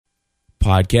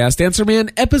Podcast Answer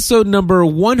Man, episode number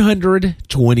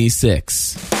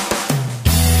 126.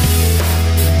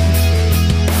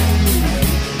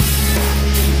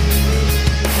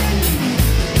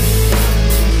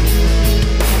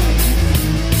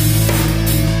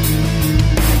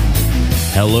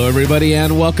 Hello, everybody,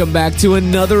 and welcome back to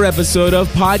another episode of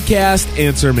Podcast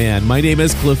Answer Man. My name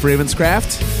is Cliff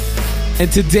Ravenscraft,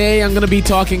 and today I'm going to be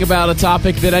talking about a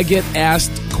topic that I get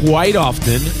asked quite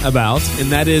often about,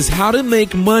 and that is how to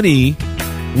make money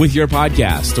with your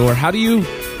podcast, or how do you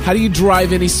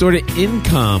drive any sort of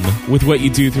income with what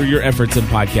you do through your efforts in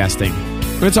podcasting.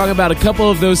 We're going to talk about a couple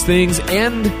of those things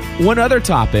and one other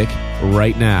topic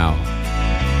right now.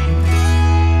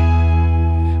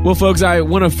 Well, folks, I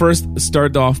want to first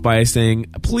start off by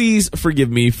saying, please forgive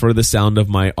me for the sound of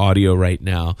my audio right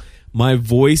now. My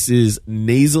voice is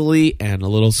nasally and a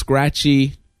little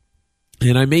scratchy,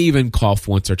 and I may even cough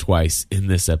once or twice in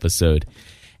this episode.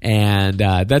 And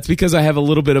that's because I have a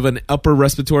little bit of an upper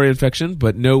respiratory infection,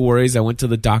 but no worries. I went to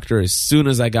the doctor as soon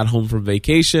as I got home from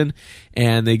vacation,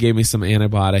 and they gave me some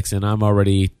antibiotics, and I'm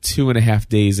already 2.5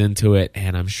 days into it,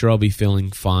 and I'm sure I'll be feeling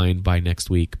fine by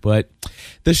next week. But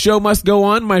the show must go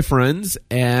on, my friends,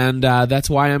 and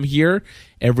that's why I'm here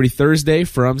every Thursday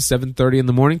from 7:30 in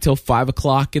the morning till 5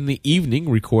 o'clock in the evening,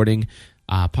 recording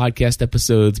podcast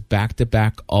episodes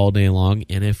back-to-back all day long.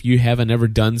 And if you haven't ever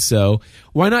done so,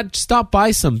 why not stop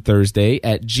by some Thursday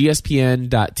at gspn.tv/live.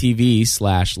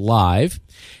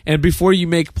 And before you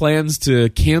make plans to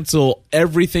cancel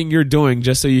everything you're doing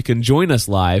just so you can join us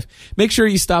live, make sure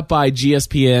you stop by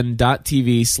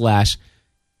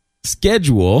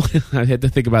gspn.tv/schedule. I had to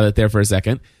think about it there for a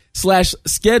second.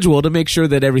 /schedule to make sure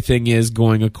that everything is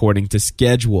going according to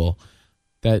schedule.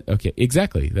 Okay,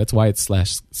 exactly. That's why it's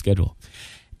 /schedule.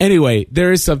 Anyway,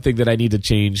 there is something that I need to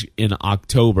change in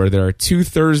October. There are 2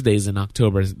 Thursdays in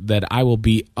October that I will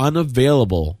be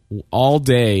unavailable all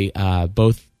day,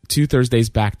 both 2 Thursdays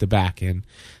back to back, and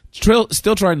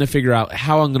still trying to figure out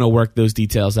how I'm going to work those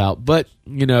details out. But,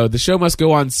 you know, the show must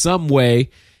go on some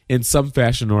way, in some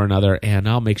fashion or another, and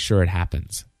I'll make sure it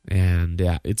happens. And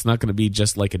it's not going to be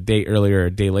just like a day earlier or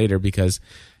a day later, because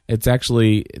it's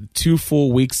actually 2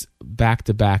 full weeks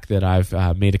back-to-back that I've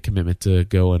made a commitment to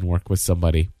go and work with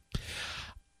somebody.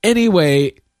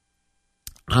 Anyway,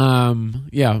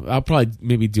 I'll probably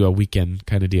maybe do a weekend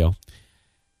kind of deal.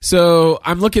 So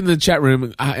I'm looking in the chat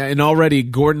room, and already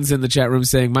Gordon's in the chat room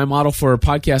saying, my model for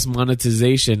podcast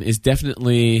monetization is different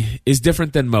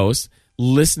than most.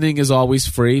 Listening is always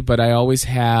free, but I always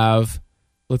have,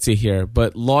 let's see here,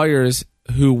 but lawyers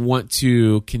who want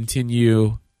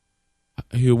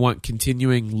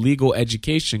continuing legal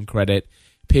education credit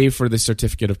pay for the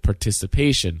certificate of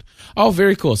participation. Oh,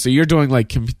 very cool. So you're doing like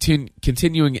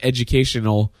continuing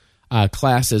educational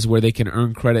classes where they can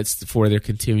earn credits for their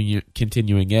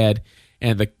continuing ed,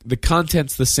 and the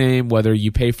content's the same whether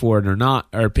you pay for it or not,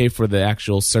 or pay for the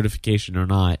actual certification or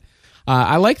not.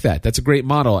 I like that. That's a great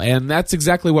model, and that's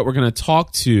exactly what we're going to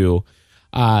talk to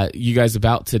you guys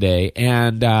about today.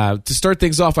 And to start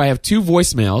things off, I have 2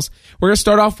 voicemails. We're going to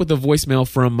start off with a voicemail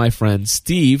from my friend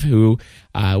Steve, who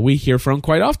we hear from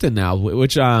quite often now,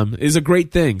 which is a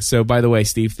great thing. So, by the way,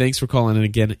 Steve, thanks for calling in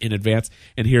again in advance.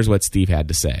 And here's what Steve had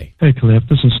to say. Hey, Cliff.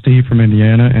 This is Steve from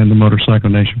Indiana and the Motorcycle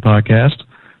Nation podcast.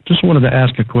 Just wanted to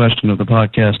ask a question of the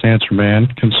Podcast Answer Man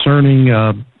concerning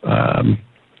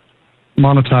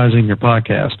monetizing your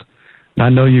podcast. Now, I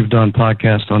know you've done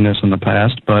podcasts on this in the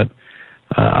past, but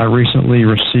I recently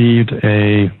received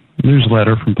a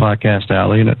newsletter from Podcast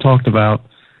Alley, and it talked about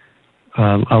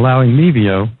allowing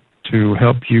Mevio to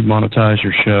help you monetize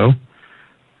your show.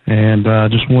 And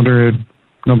just wondered,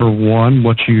 number 1,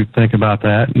 what you think about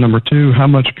that. Number 2, how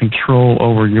much control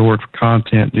over your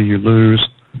content do you lose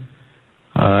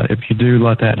if you do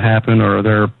let that happen, or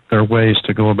are there ways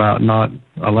to go about not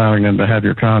allowing them to have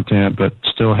your content but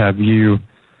still have you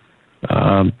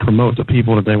promote the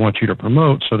people that they want you to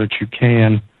promote so that you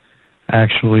can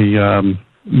actually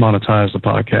monetize the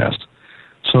podcast?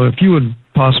 So if you would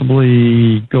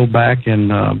possibly go back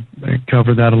and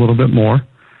cover that a little bit more.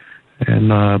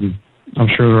 And I'm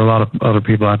sure there are a lot of other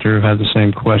people out there who have the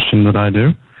same question that I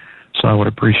do. So I would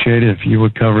appreciate it if you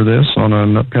would cover this on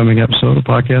an upcoming episode of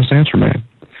Podcast Answer Man.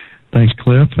 Thanks,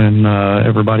 Cliff, and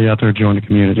everybody out there join the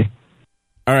community.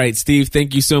 All right, Steve,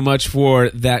 thank you so much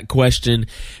for that question.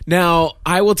 Now,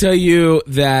 I will tell you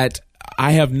that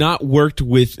I have not worked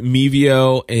with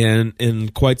Mevio in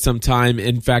quite some time.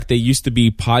 In fact, they used to be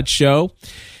Podshow.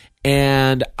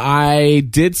 And I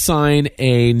did sign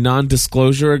a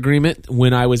non-disclosure agreement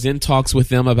when I was in talks with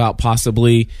them about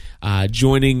possibly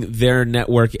joining their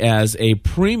network as a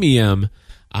premium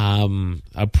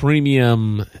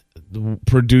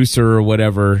producer or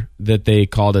whatever that they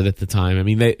called it at the time. I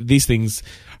mean, these things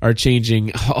are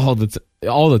changing all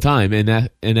the time in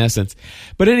essence.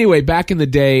 But anyway, back in the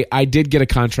day, I did get a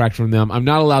contract from them. I'm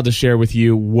not allowed to share with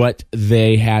you what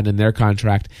they had in their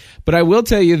contract, but I will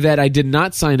tell you that I did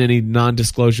not sign any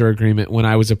non-disclosure agreement when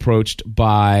I was approached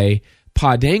by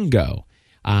Podango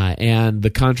and the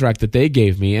contract that they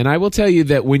gave me. And I will tell you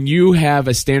that when you have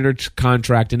a standard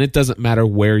contract, and it doesn't matter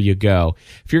where you go,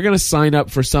 if you're going to sign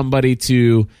up for somebody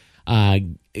to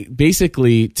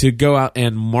basically to go out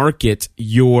and market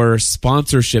your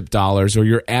sponsorship dollars or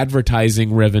your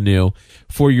advertising revenue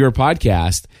for your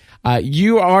podcast,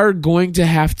 you are going to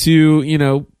have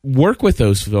to, work with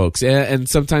those folks. And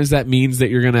sometimes that means that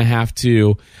you're going to have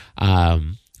to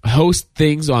host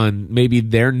things on maybe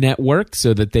their network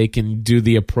so that they can do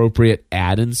the appropriate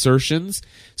ad insertions.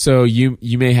 So you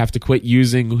may have to quit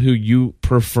using who you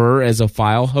prefer as a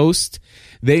file host.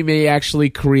 They may actually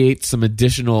create some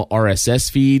additional RSS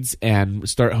feeds and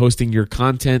start hosting your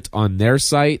content on their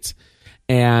site.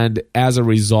 And as a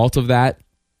result of that,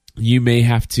 you may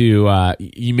have to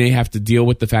deal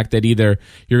with the fact that either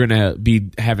you're going to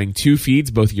be having two feeds,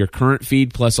 both your current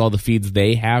feed plus all the feeds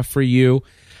they have for you.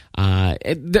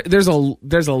 There's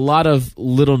a lot of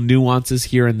little nuances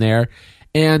here and there.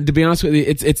 And to be honest with you,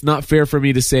 it's not fair for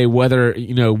me to say whether,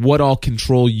 what all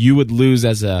control you would lose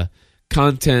as a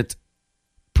content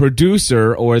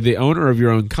producer or the owner of your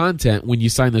own content when you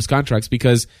sign those contracts,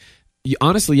 because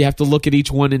honestly, you have to look at each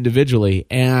one individually.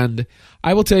 And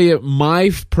I will tell you,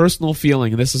 my personal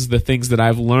feeling, and this is the things that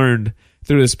I've learned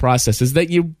through this process, is that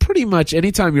you pretty much,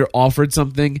 anytime you're offered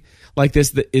something like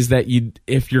this, is that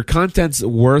if your content's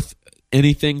worth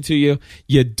anything to you,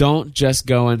 you don't just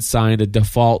go and sign a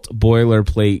default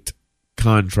boilerplate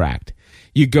contract.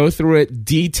 You go through it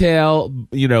detail,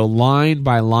 line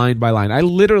by line by line. I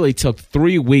literally took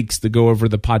 3 weeks to go over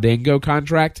the Podango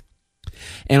contract,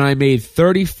 and I made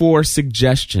 34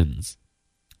 suggestions.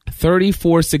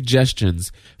 34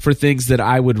 suggestions for things that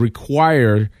I would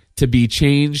require to be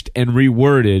changed and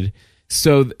reworded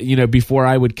so, before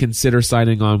I would consider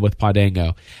signing on with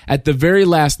Podango. At the very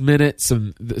last minute,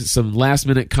 some last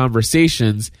minute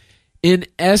conversations, in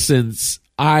essence,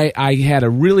 I had a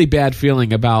really bad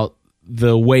feeling about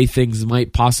the way things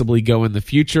might possibly go in the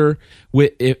future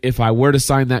if I were to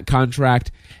sign that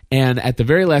contract. And at the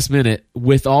very last minute,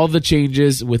 with all the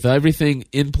changes, with everything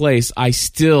in place, I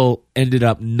still ended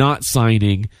up not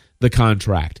signing the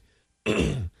contract.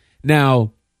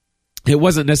 Now, it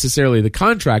wasn't necessarily the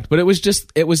contract, but it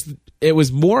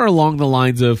was more along the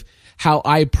lines of how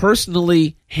I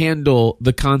personally handle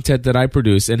the content that I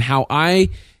produce and how I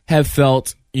have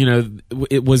felt,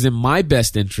 it was in my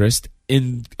best interest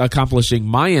in accomplishing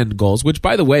my end goals, which,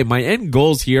 by the way, my end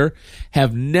goals here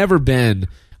have never been,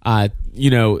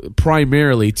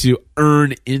 primarily to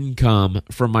earn income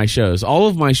from my shows. All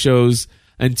of my shows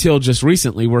until just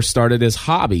recently were started as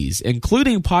hobbies,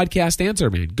 including Podcast Answer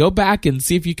Man. Go back and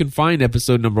see if you can find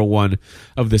episode number 1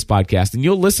 of this podcast, and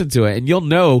you'll listen to it, and you'll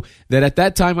know that at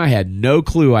that time I had no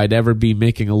clue I'd ever be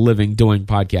making a living doing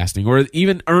podcasting or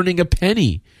even earning a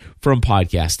penny from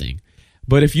podcasting.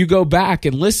 But if you go back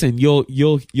and listen, you'll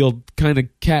kind of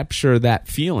capture that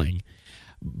feeling.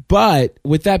 But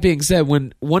with that being said,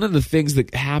 when one of the things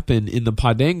that happened in the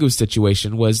Podango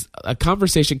situation was a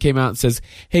conversation came out and says,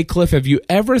 "Hey, Cliff, have you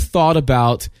ever thought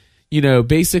about,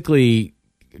 basically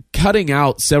cutting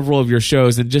out several of your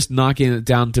shows and just knocking it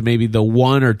down to maybe the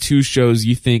 1 or 2 shows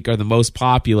you think are the most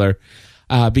popular?"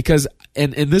 Because,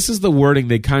 and this is the wording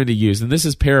they kind of use, and this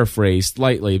is paraphrased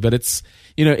slightly, but it's,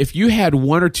 if you had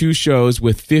 1 or 2 shows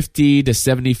with 50 to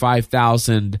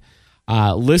 75,000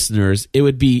 listeners, it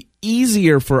would be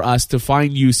easier for us to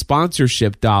find you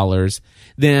sponsorship dollars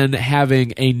than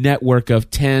having a network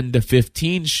of 10 to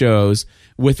 15 shows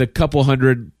with a couple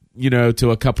hundred,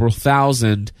 to a couple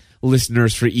thousand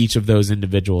listeners for each of those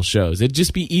individual shows. It'd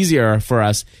just be easier for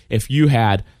us if you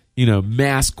had,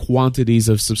 mass quantities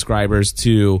of subscribers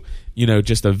to,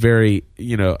 just a very,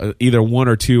 either 1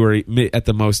 or 2 or at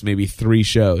the most maybe 3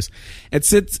 shows.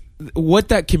 It's what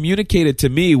that communicated to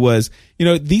me was,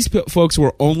 these folks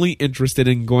were only interested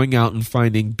in going out and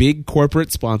finding big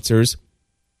corporate sponsors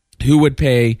who would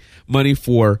pay money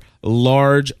for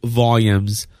large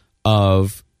volumes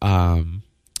of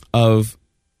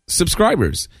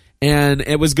subscribers. And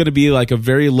it was going to be like a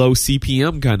very low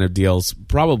CPM kind of deals,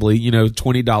 probably,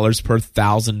 $20 per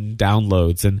 1,000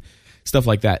 downloads and stuff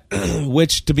like that,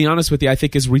 which, to be honest with you, I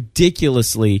think is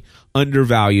ridiculously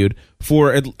undervalued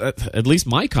for at least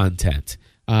my content.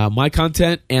 My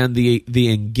content and the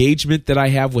engagement that I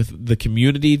have with the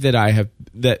community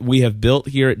that we have built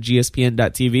here at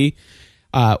gspn.tv.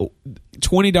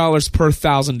 $20 per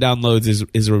 1,000 downloads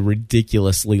is a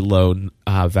ridiculously low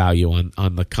value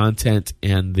on the content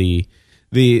and the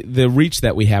reach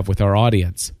that we have with our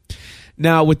audience.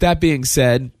 Now, with that being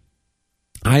said,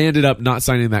 I ended up not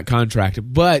signing that contract.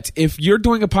 But if you're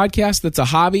doing a podcast that's a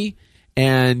hobby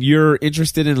and you're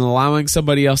interested in allowing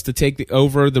somebody else to take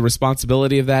over the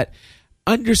responsibility of that,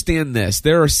 understand this.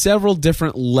 There are several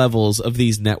different levels of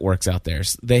these networks out there.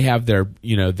 They have their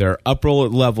upper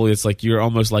level. It's like you're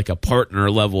almost like a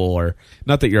partner level, or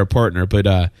not that you're a partner,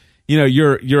 but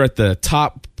you're at the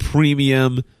top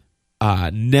premium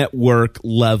network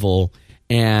level,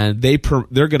 and they're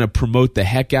going to promote the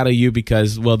heck out of you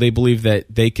because, well, they believe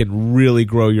that they can really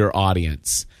grow your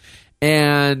audience.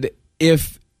 And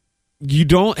if you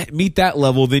don't meet that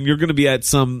level, then you're going to be at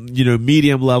some,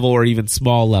 medium level or even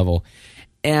small level.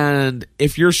 And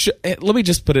if you're, let me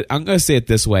just put it, I'm going to say it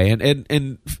this way.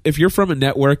 And if you're from a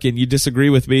network and you disagree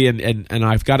with me and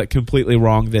I've got it completely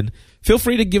wrong, then feel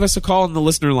free to give us a call on the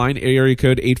listener line, area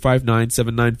code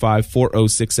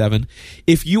 859-795-4067.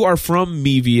 If you are from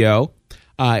Mevio,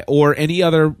 or any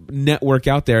other network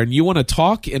out there, and you want to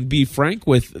talk and be frank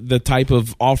with the type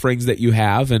of offerings that you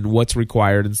have and what's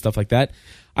required and stuff like that,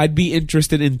 I'd be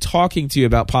interested in talking to you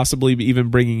about possibly even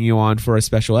bringing you on for a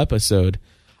special episode.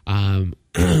 No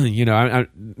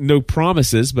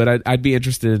promises, but I'd be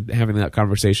interested in having that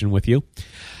conversation with you.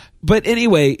 But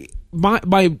anyway,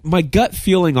 my gut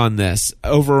feeling on this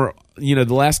over the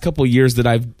last couple of years that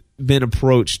I've been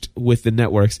approached with the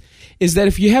networks is that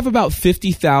if you have about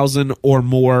 50,000 or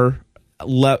more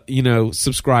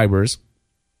subscribers,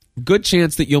 good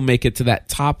chance that you'll make it to that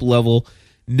top level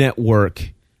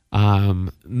network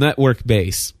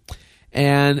base.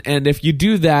 And if you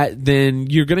do that, then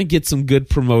you're going to get some good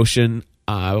promotion,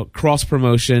 cross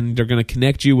promotion. They're going to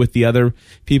connect you with the other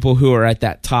people who are at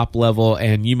that top level,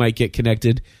 and you might get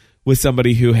connected with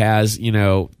somebody who has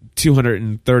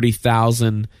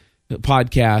 230,000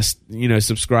 podcast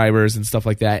subscribers and stuff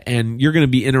like that, and you're going to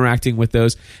be interacting with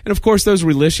those. And of course, those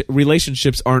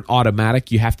relationships aren't automatic.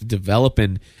 You have to develop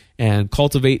and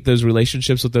cultivate those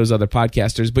relationships with those other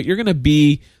podcasters, but you're going to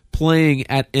be playing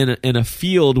in a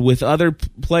field with other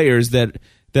players that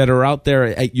are out there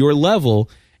at your level.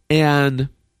 And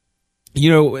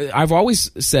I've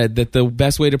always said that the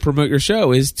best way to promote your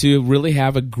show is to really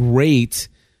have a great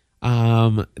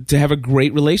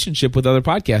relationship with other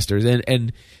podcasters,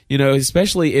 and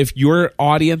especially if your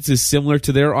audience is similar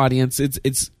to their audience,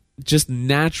 it's just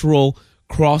natural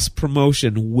cross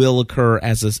promotion will occur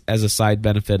as a side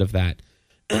benefit of that.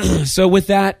 So with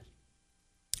that,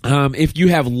 if you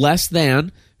have less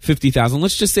than 50,000,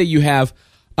 let's just say you have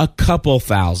a couple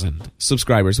thousand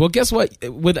subscribers. Well, guess what?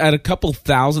 At a couple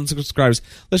thousand subscribers,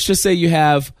 let's just say you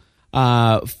have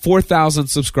 4,000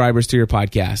 subscribers to your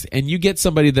podcast, and you get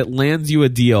somebody that lands you a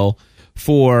deal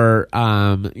for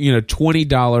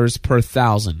 $20 per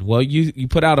 1,000. Well, you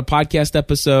put out a podcast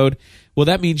episode. Well,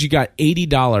 that means you got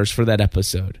 $80 for that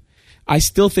episode. I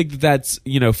still think that's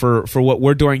for what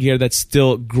we're doing here, that's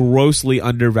still grossly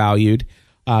undervalued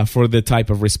for the type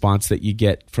of response that you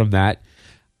get from that.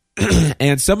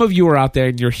 And some of you are out there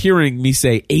and you're hearing me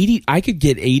say I could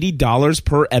get $80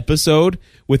 per episode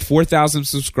with 4,000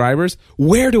 subscribers.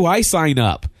 Where do I sign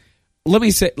up? Let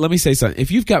me say something. If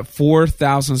you've got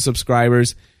 4,000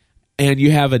 subscribers and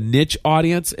you have a niche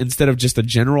audience instead of just a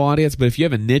general audience, but if you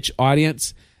have a niche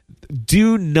audience,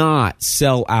 do not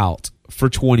sell out for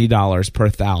 $20 per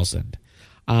 1,000.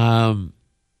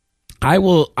 I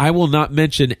will not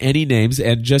mention any names,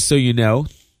 and just so you know,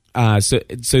 so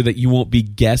that you won't be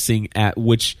guessing at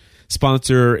which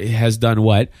sponsor has done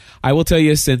what, I will tell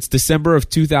you, since December of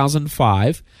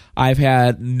 2005, I've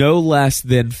had no less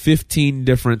than 15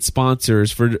 different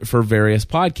sponsors for various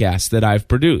podcasts that I've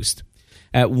produced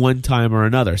at one time or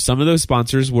another. Some of those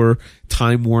sponsors were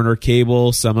Time Warner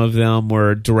Cable. Some of them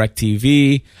were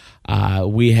DirecTV.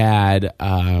 We had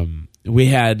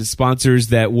sponsors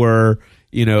that were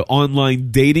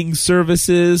online dating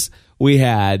services. We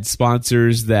had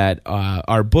sponsors that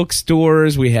are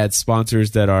bookstores. We had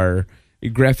sponsors that are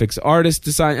graphics artist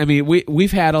design. I mean,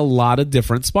 we've had a lot of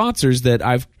different sponsors that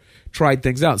I've tried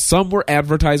things out. Some were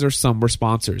advertisers, some were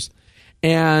sponsors.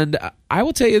 And I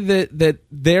will tell you that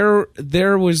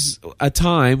there was a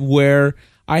time where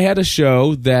I had a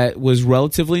show that was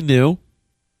relatively new,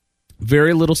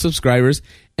 very little subscribers,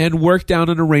 and worked out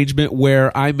an arrangement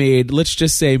where I made, let's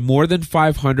just say, more than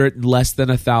 $500 and less than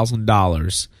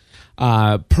 $1,000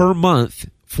 per month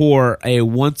for a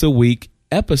once a week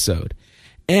episode.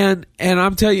 And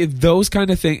I'm telling you, those kind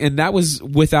of things, and that was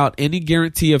without any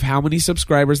guarantee of how many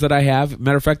subscribers that I have.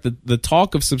 Matter of fact, the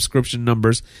talk of subscription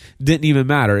numbers didn't even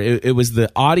matter. It was the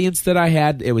audience that I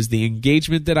had. It was the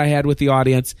engagement that I had with the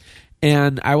audience.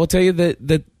 And I will tell you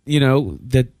that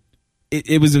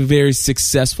it was a very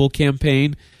successful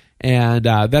campaign. And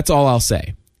that's all I'll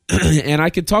say. And I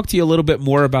could talk to you a little bit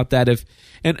more about that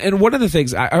and one of the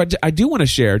things I do want to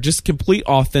share, just complete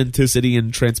authenticity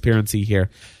and transparency here.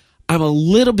 I'm a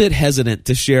little bit hesitant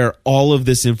to share all of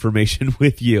this information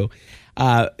with you.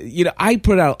 I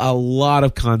put out a lot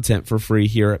of content for free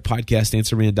here at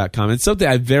podcastanswerman.com. It's something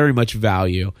I very much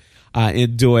value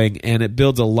in doing, and it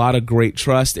builds a lot of great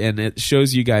trust, and it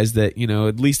shows you guys that,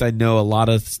 at least I know a lot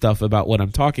of stuff about what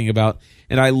I'm talking about,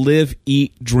 and I live,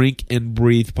 eat, drink, and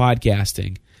breathe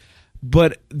podcasting.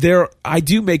 But I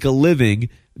do make a living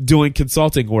doing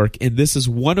consulting work, and this is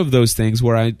one of those things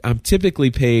where I'm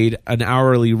typically paid an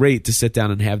hourly rate to sit down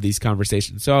and have these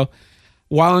conversations. So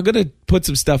while I'm going to put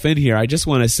some stuff in here, I just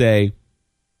want to say,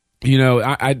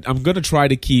 I'm going to try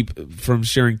to keep from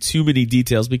sharing too many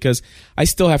details because I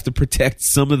still have to protect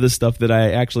some of the stuff that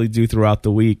I actually do throughout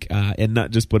the week and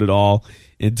not just put it all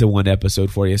into one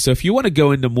episode for you. So if you want to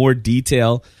go into more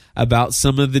detail about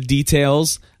some of the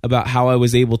details about how I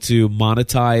was able to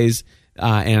monetize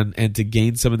and to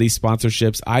gain some of these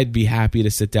sponsorships, I'd be happy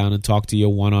to sit down and talk to you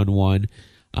one-on-one,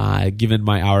 given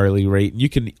my hourly rate. You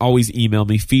can always email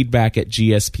me,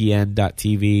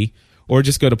 feedback@gspn.tv, or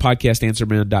just go to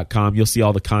podcastanswerman.com. You'll see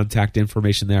all the contact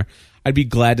information there. I'd be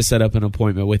glad to set up an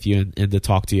appointment with you and to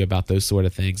talk to you about those sort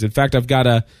of things. In fact, I've got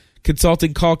a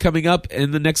consulting call coming up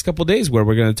in the next couple of days where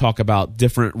we're going to talk about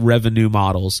different revenue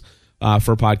models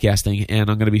for podcasting, and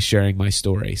I'm going to be sharing my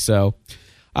story. So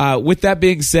with that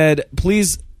being said,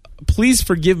 please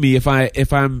forgive me if I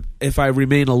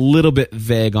remain a little bit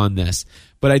vague on this,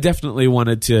 but I definitely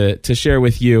wanted to share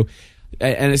with you,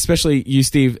 and especially you,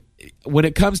 Steve, when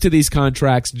it comes to these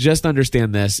contracts, just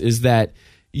understand this, is that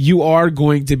you are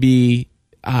going to be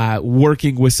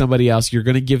working with somebody else. You're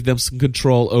going to give them some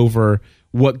control over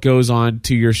what goes on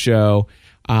to your show.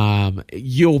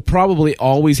 You'll probably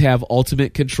always have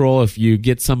ultimate control if you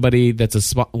get somebody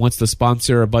that's wants to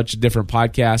sponsor a bunch of different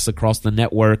podcasts across the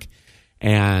network,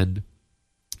 and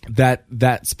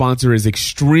that sponsor is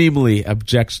extremely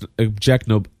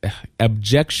objectionable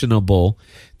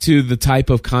to the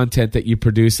type of content that you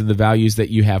produce and the values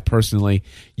that you have personally.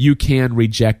 You can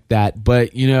reject that, but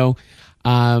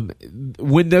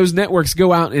when those networks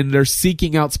go out and they're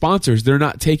seeking out sponsors, they're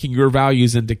not taking your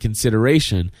values into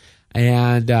consideration.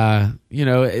 And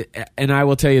and I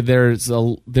will tell you, there's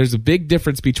a big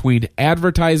difference between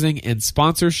advertising and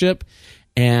sponsorship.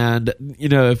 And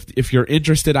if you're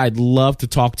interested, I'd love to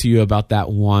talk to you about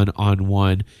that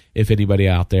one-on-one. If anybody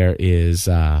out there is,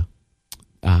 I'm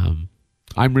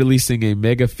releasing a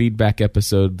mega feedback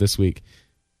episode this week.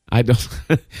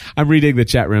 I'm reading the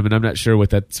chat room and I'm not sure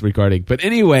what that's regarding. But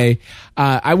anyway,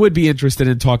 I would be interested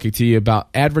in talking to you about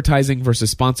advertising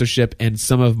versus sponsorship and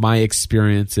some of my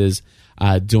experiences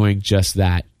doing just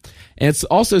that. And it's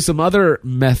also some other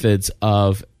methods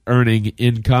of earning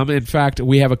income. In fact,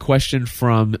 we have a question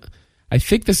from, I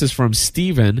think this is from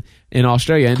Stephen in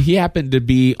Australia, and he happened to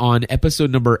be on episode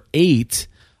number 8,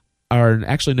 or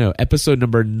actually no, episode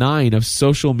number 9 of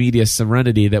Social Media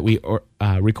Serenity that we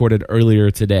recorded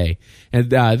earlier today. And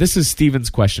this is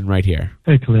Stephen's question right here.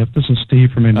 Hey, Cliff, this is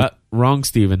Steve from India. Wrong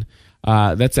Stephen.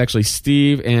 That's actually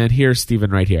Steve, and here's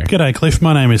Stephen right here. G'day, Cliff.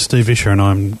 My name is Steve Fisher, and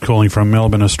I'm calling from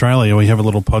Melbourne, Australia. We have a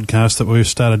little podcast that we've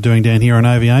started doing down here on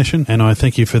aviation, and I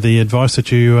thank you for the advice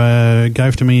that you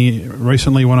gave to me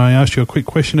recently when I asked you a quick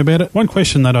question about it. One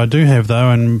question that I do have, though,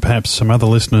 and perhaps some other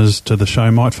listeners to the show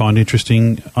might find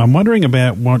interesting, I'm wondering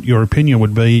about what your opinion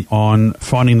would be on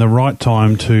finding the right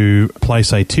time to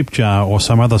place a tip jar or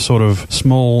some other sort of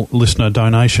small listener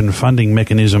donation funding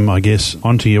mechanism, I guess,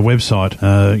 onto your website.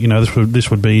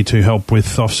 This would be to help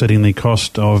with offsetting the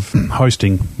cost of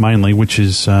hosting, mainly, which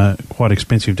is quite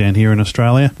expensive down here in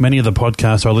Australia. Many of the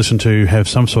podcasts I listen to have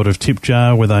some sort of tip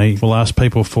jar where they will ask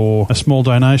people for a small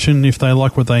donation if they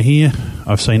like what they hear.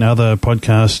 I've seen other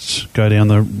podcasts go down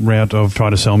the route of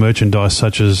trying to sell merchandise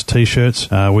such as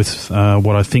T-shirts with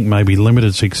what I think may be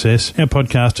limited success. Our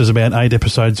podcast is about 8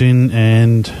 episodes in,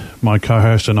 and my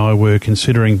co-host and I were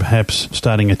considering perhaps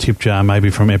starting a tip jar maybe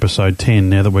from episode 10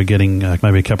 now that we're getting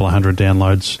maybe a couple of hundred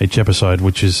downloads each episode,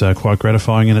 which is quite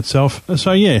gratifying in itself.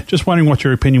 So yeah, just wondering what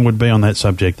your opinion would be on that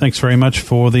subject. Thanks very much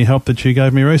for the help that you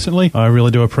gave me recently. I really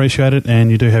do appreciate it,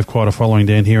 and you do have quite a following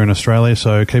down here in Australia,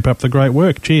 so keep up the great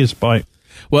work. Cheers. Bye.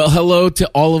 Well, hello to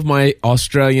all of my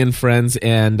Australian friends,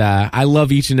 and I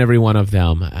love each and every one of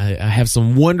them. I have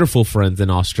some wonderful friends in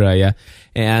Australia,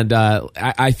 and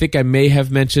I think I may have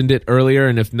mentioned it earlier,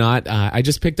 and if not, I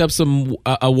just picked up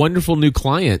a wonderful new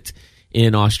client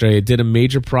in Australia. Did a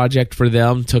major project for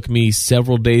them, took me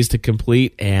several days to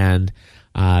complete, and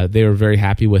they were very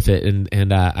happy with it,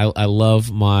 and I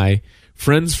love my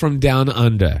friends from down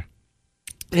under.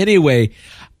 Anyway,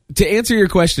 to answer your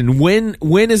question, when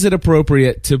is it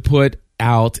appropriate to put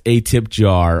out a tip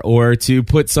jar or to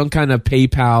put some kind of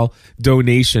PayPal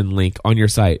donation link on your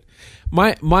site?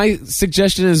 My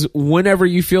suggestion is whenever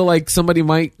you feel like somebody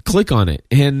might click on it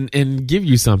and give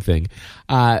you something.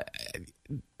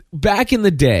 Back in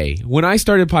the day, when I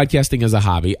started podcasting as a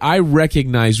hobby, I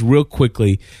recognized real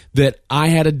quickly that I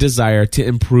had a desire to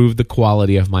improve the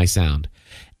quality of my sound.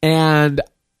 And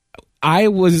I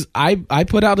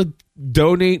put out a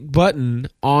donate button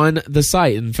on the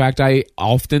site. In fact, I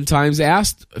oftentimes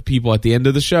asked people at the end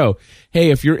of the show,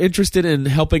 hey, if you're interested in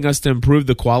helping us to improve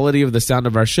the quality of the sound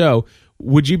of our show,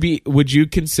 would you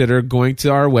consider going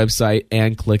to our website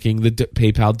and clicking the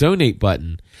PayPal donate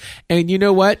button? And you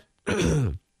know what?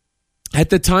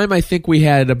 At the time, I think we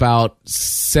had about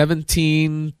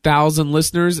 17,000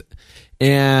 listeners,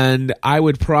 and I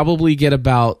would probably get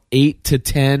about 8 to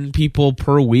 10 people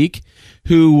per week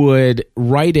who would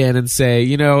write in and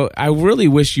say, I really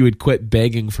wish you would quit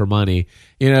begging for money.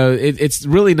 It's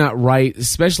really not right,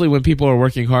 especially when people are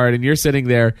working hard and you're sitting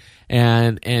there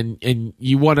and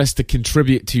you want us to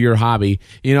contribute to your hobby.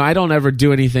 I don't ever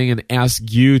do anything and ask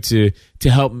you to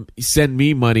help send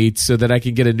me money so that I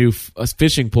can get a new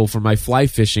fishing pole for my fly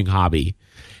fishing hobby.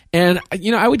 And,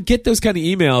 I would get those kind of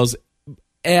emails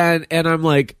and I'm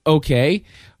like, okay,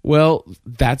 well,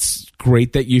 that's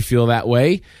great that you feel that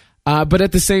way. But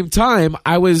at the same time,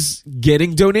 I was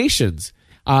getting donations,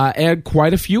 and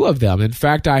quite a few of them. In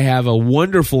fact, I have a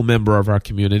wonderful member of our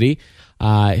community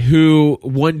who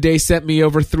one day sent me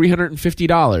over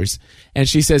 $350. And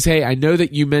she says, hey, I know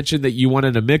that you mentioned that you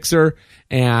wanted a mixer,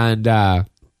 and how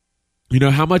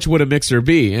much would a mixer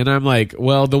be? And I'm like,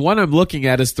 well, the one I'm looking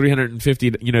at is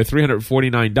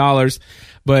 $349.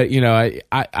 But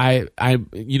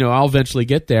I'll eventually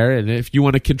get there, and if you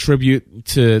want to contribute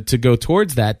to go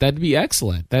towards that, that'd be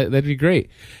excellent. That'd be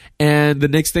great. And the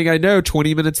next thing I know,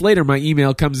 20 minutes later, my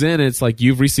email comes in, and it's like,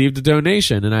 you've received a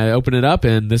donation. And I open it up,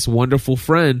 and this wonderful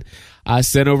friend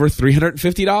sent over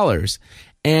 $350.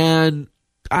 And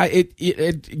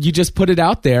you just put it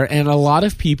out there, and a lot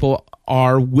of people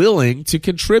are willing to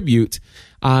contribute.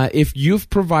 If you've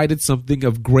provided something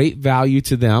of great value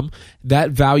to them,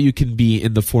 that value can be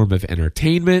in the form of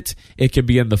entertainment, it can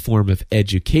be in the form of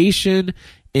education,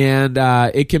 and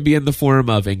it can be in the form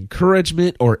of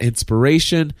encouragement or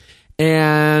inspiration.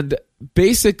 And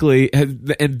basically,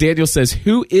 and Daniel says,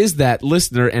 who is that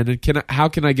listener, and how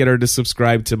can I get her to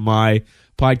subscribe to my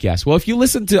podcast? Well, if you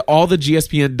listen to all the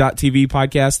GSPN.TV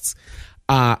podcasts,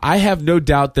 I have no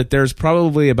doubt that there's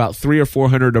probably about 300 or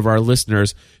 400 of our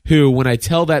listeners who, when I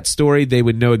tell that story, they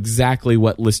would know exactly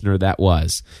what listener that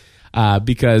was,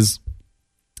 because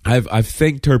I've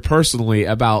thanked her personally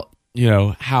about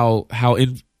how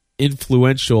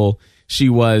influential she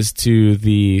was to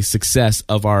the success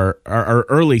of our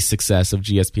early success of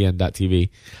GSPN.TV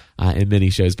in many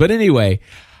shows. But anyway,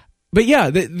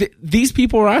 these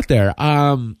people are out there.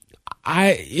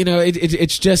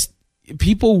 It's just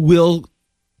people will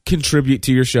contribute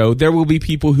to your show. There will be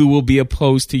people who will be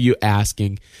opposed to you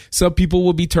asking. Some people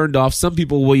will be turned off. Some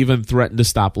people will even threaten to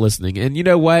stop listening. And you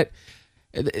know what?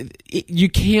 You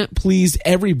can't please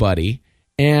everybody.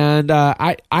 And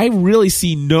I really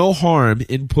see no harm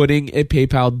in putting a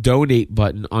PayPal donate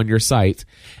button on your site.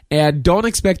 And don't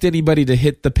expect anybody to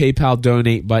hit the PayPal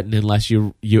donate button unless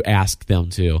you ask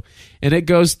them to. And it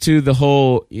goes to the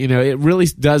whole, it really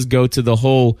does go to the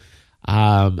whole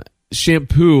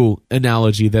shampoo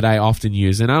analogy that I often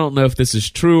use. And I don't know if this is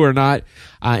true or not,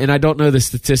 and I don't know the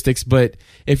statistics, but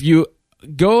if you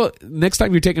go next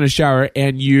time you're taking a shower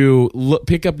and you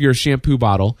pick up your shampoo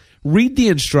bottle, read the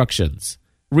instructions.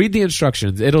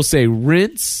 It'll say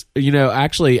rinse,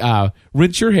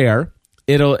 rinse your hair.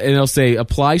 It'll say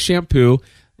apply shampoo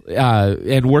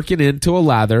and work it into a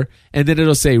lather, and then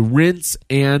it'll say rinse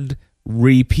and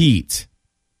repeat.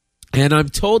 And I'm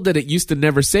told that it used to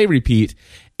never say repeat.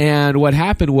 And what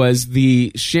happened was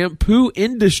the shampoo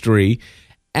industry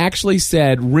actually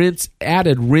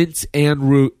added rinse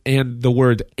and the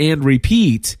word and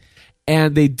repeat.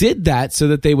 And they did that so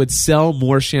that they would sell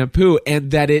more shampoo,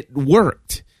 and that it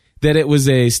worked. That it was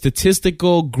a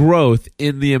statistical growth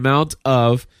in the amount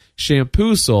of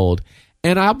shampoo sold.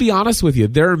 And I'll be honest with you,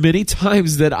 there are many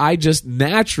times that I just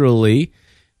naturally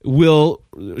will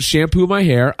shampoo my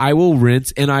hair, I will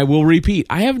rinse, and I will repeat.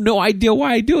 I have no idea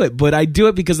why I do it, but I do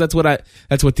it because that's what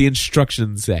the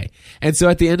instructions say. And so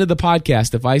at the end of the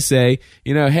podcast, if I say,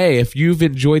 hey, if you've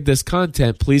enjoyed this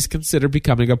content, please consider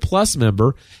becoming a Plus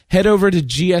member. Head over to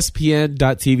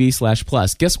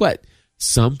gspn.tv/plus. Guess what?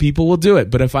 Some people will do it,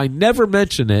 but if I never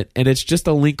mention it and it's just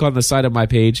a link on the side of my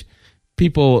page,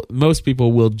 most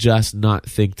people will just not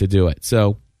think to do it.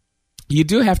 So you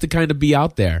do have to kind of be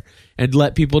out there and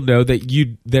let people know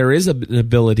that there is an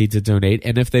ability to donate,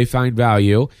 and if they find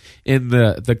value in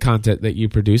the content that you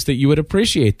produce, that you would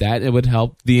appreciate that. It would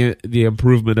help the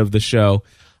improvement of the show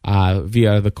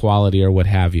via the quality or what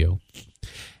have you.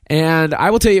 And I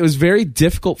will tell you, it was very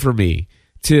difficult for me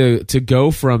to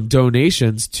go from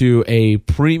donations to a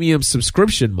premium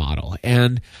subscription model.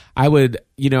 And I would,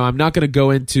 I'm not going to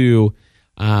go into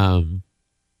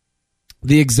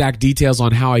the exact details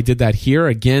on how I did that here.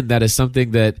 Again, that is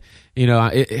something that,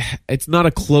 it's not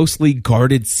a closely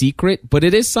guarded secret, but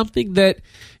it is something that,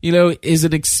 is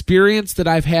an experience that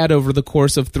I've had over the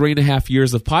course of 3.5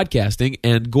 years of podcasting,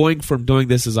 and going from doing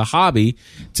this as a hobby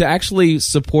to actually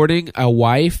supporting a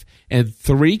wife and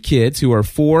 3 kids who are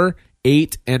 4,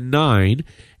 8, and 9,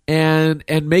 and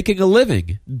making a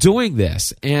living doing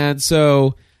this. And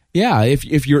so, yeah,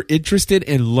 if you're interested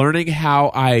in learning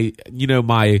how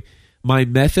my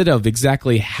method of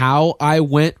exactly how I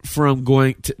went from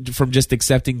from just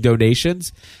accepting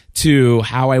donations to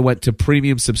how I went to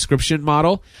premium subscription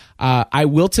model, I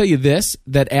will tell you this,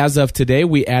 that as of today,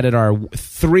 we added our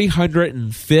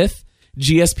 305th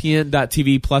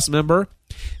GSPN.TV Plus member.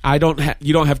 You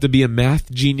don't have to be a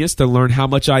math genius to learn how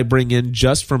much I bring in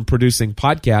just from producing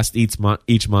podcasts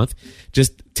each month.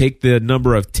 Just take the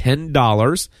number of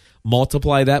 $10,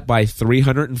 multiply that by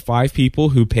 305 people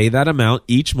who pay that amount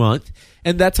each month,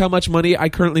 and that's how much money I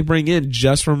currently bring in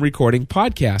just from recording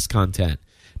podcast content.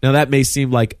 Now, that may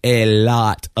seem like a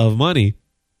lot of money,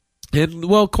 and,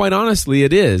 well, quite honestly,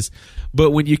 it is.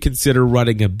 But when you consider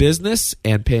running a business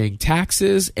and paying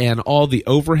taxes and all the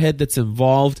overhead that's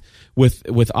involved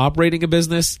with operating a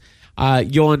business,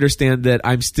 you'll understand that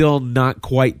I'm still not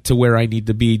quite to where I need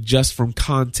to be just from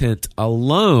content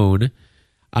alone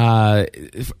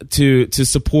to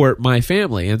support my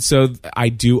family. And so I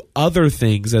do other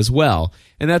things as well.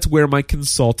 And that's where my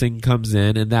consulting comes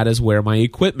in, and that is where my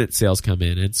equipment sales come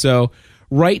in. And so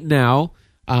right now,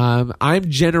 I'm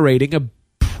generating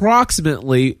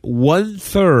approximately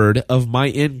 1/3 of my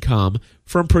income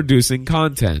from producing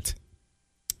content.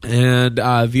 And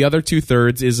the other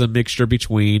 2/3 is a mixture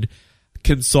between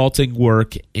consulting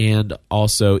work and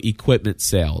also equipment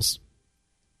sales.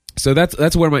 So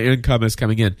that's where my income is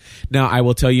coming in. Now, I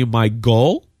will tell you my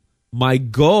goal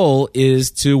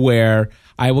is to where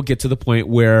I will get to the point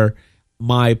where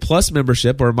my Plus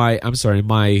membership, or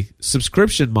my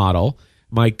subscription model,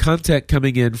 my content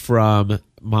coming in from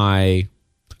my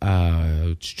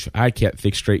I can't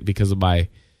think straight because of my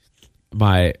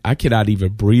I cannot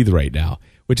even breathe right now,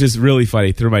 which is really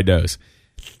funny, through my nose.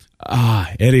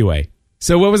 Anyway,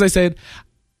 so what was I saying?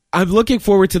 I'm looking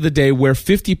forward to the day where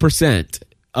 50%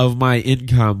 of my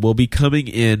income will be coming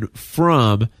in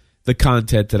from the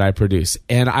content that I produce.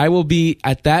 And I will be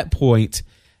at that point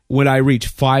when I reach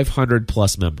 500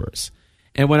 plus members.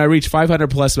 And when I reach 500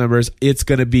 plus members, it's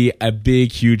going to be a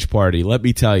big, huge party. Let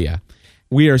me tell you,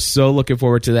 we are so looking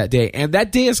forward to that day. And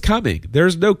that day is coming.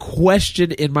 There's no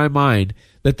question in my mind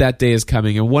that day is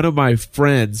coming. And one of my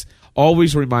friends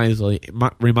always reminds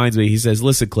me, he says,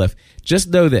 listen, Cliff, just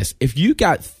know this. If you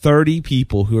got 30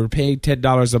 people who are paying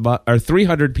 $10 a month, or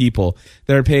 300 people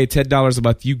that are paying $10 a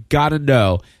month, you got to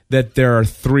know that there are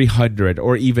 300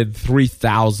 or even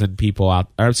 3,000 people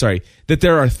that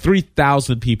there are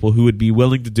 3,000 people who would be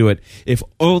willing to do it if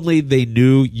only they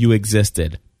knew you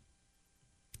existed.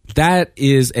 That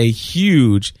is a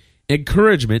huge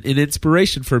encouragement and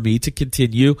inspiration for me to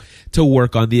continue to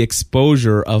work on the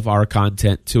exposure of our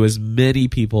content to as many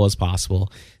people as possible.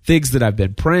 Things that I've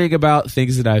been praying about,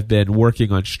 things that I've been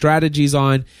working on strategies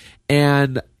on,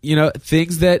 and,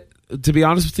 things that, to be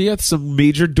honest with you, some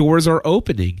major doors are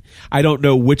opening. I don't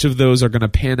know which of those are going to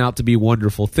pan out to be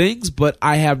wonderful things, but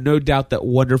I have no doubt that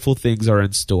wonderful things are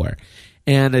in store.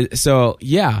 And so,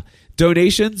 yeah,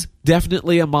 donations,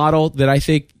 definitely a model that I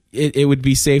think it would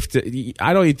be safe to.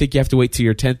 I don't even think you have to wait till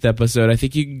your 10th episode. I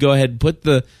think you can go ahead and put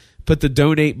the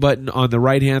donate button on the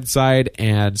right-hand side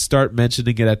and start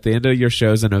mentioning it at the end of your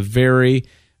shows in a very,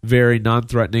 very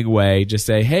non-threatening way. Just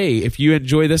say, hey, if you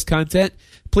enjoy this content,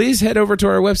 please head over to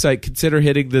our website. Consider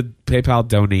hitting the PayPal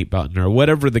donate button, or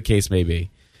whatever the case may be.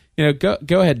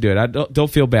 Go ahead and do it.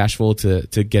 Don't feel bashful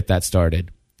to get that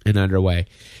started. and underway.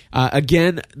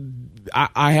 Again,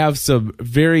 I have some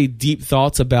very deep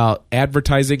thoughts about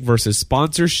advertising versus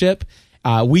sponsorship.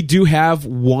 We do have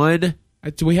one.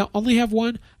 Do we only have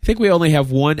one? I think we only have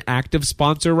one active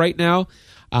sponsor right now,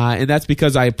 and that's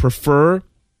because I prefer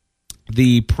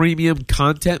the premium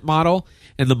content model.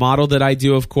 And the model that I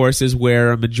do, of course, is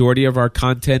where a majority of our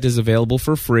content is available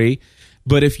for free.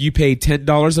 But if you pay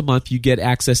 $10 a month, you get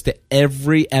access to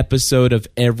every episode of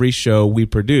every show we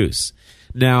produce.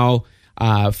 Now,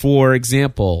 for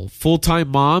example, Full-Time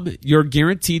Mom, you're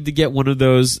guaranteed to get one of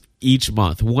those each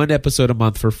month, one episode a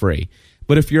month for free.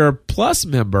 But if you're a Plus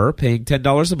member paying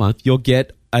 $10 a month, you'll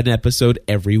get an episode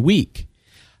every week.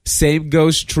 Same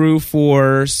goes true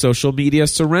for Social Media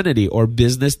Serenity or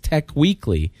Business Tech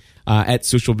Weekly at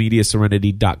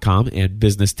socialmediaserenity.com and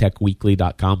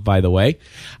businesstechweekly.com, by the way.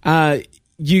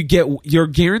 You're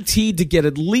guaranteed to get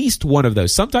at least one of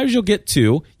those. Sometimes you'll get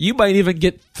two. You might even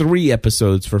get 3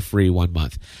 episodes for free 1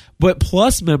 month. But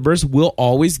Plus members will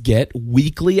always get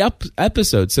weekly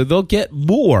episodes. So they'll get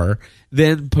more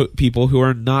than people who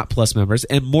are not Plus members.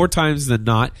 And more times than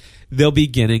not, they'll be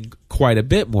getting quite a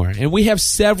bit more. And we have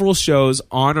several shows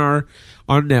on our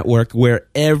network where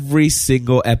every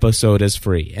single episode is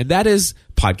free. And that is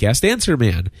Podcast Answer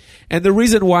Man. And the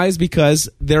reason why is because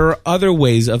there are other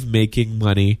ways of making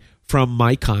money from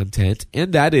my content.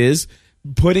 And that is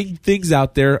putting things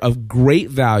out there of great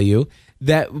value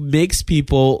that makes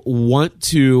people want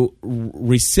to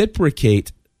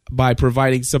reciprocate by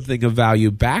providing something of value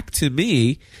back to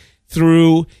me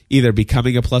through either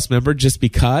becoming a Plus member just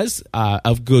because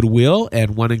of goodwill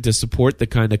and wanting to support the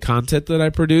kind of content that I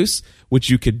produce, which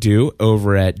you could do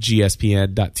over at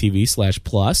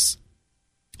gspn.tv/plus.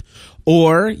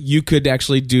 Or you could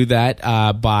actually do that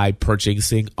by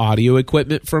purchasing audio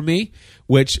equipment from me,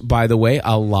 which, by the way,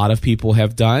 a lot of people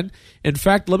have done. In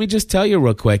fact, let me just tell you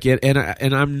real quick,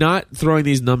 and I'm not throwing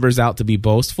these numbers out to be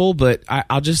boastful, but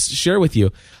I'll just share with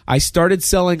you. I started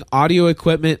selling audio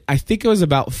equipment, I think it was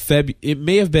about it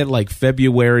may have been like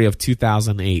February of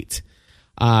 2008.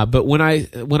 But when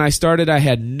I started, I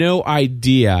had no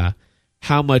idea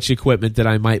how much equipment that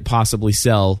I might possibly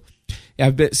sell.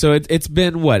 It's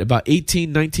been, about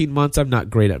 18, 19 months? I'm not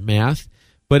great at math,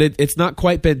 but it's not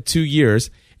quite been 2 years,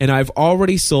 and I've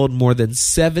already sold more than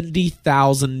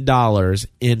 $70,000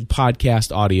 in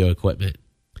podcast audio equipment.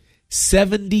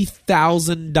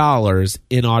 $70,000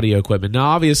 in audio equipment. Now,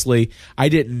 obviously, I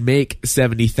didn't make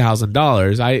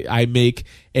 $70,000. I make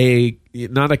I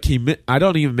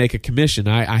don't even make a commission.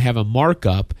 I have a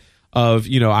markup of,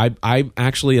 I'm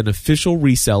actually an official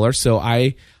reseller, so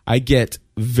I get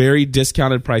very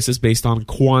discounted prices based on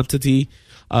quantity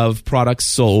of products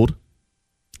sold.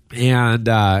 And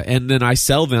then I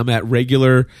sell them at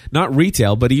regular, not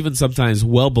retail, but even sometimes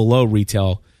well below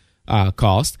retail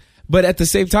cost. But at the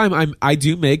same time, I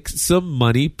do make some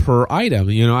money per item.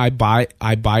 I buy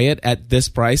it at this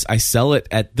price, I sell it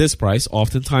at this price,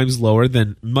 oftentimes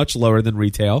much lower than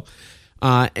retail,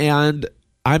 and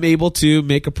I'm able to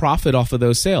make a profit off of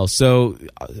those sales. So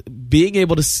being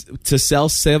able to sell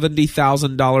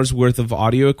 $70,000 worth of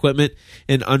audio equipment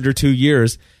in under 2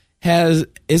 years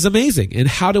is amazing. And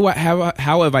how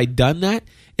have I done that?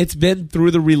 It's been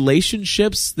through the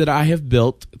relationships that I have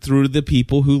built through the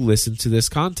people who listen to this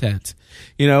content.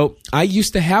 I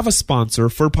used to have a sponsor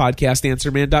for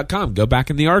podcastanswerman.com. Go back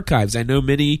in the archives. I know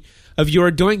many of you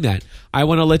are doing that. I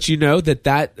want to let you know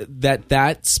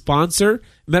that sponsor,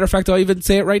 matter of fact, I'll even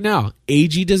say it right now,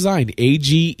 AG Design,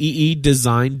 AGEE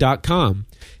Design.com.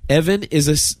 Evan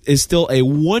is still a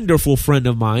wonderful friend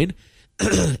of mine.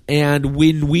 And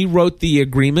when we wrote the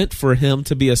agreement for him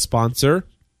to be a sponsor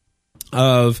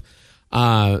of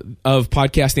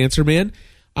Podcast Answer Man,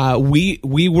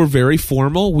 we were very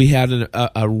formal. We had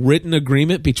a written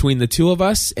agreement between the two of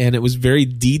us, and it was very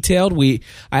detailed. I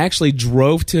actually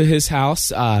drove to his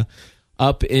house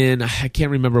up in, I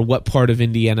can't remember what part of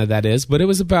Indiana that is, but it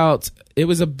was about a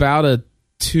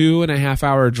 2.5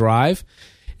 hour drive.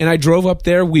 And I drove up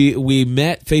there. We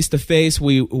met face to face.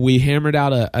 We hammered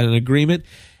out an agreement,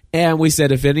 and we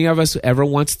said, if any of us ever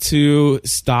wants to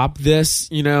stop this,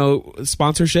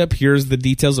 sponsorship, here's the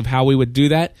details of how we would do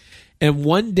that. And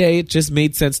one day it just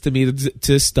made sense to me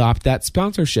to stop that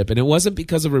sponsorship. And it wasn't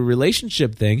because of a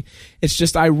relationship thing. It's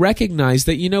just I recognized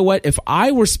that, if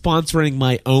I were sponsoring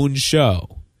my own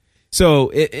show, so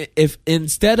if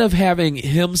instead of having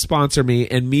him sponsor me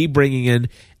and me bringing in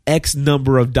X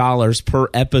number of dollars per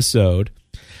episode,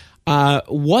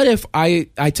 what if I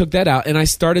took that out and I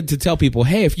started to tell people,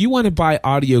 hey, if you want to buy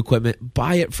audio equipment,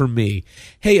 buy it from me.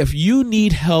 Hey, if you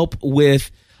need help with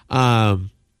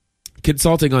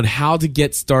consulting on how to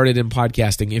get started in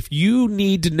podcasting. If you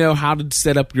need to know how to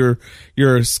set up your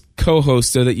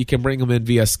co-host so that you can bring them in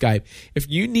via Skype, if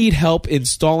you need help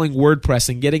installing WordPress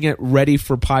and getting it ready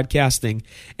for podcasting,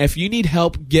 if you need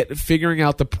help figuring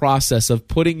out the process of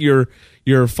putting your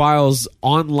files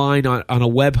online on a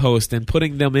web host and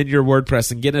putting them in your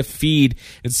WordPress and getting a feed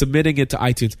and submitting it to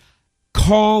iTunes,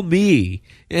 call me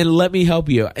and let me help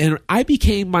you. And I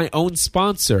became my own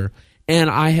sponsor, and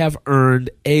I have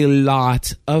earned a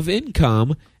lot of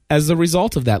income as a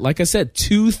result of that. Like I said,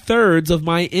 2/3 of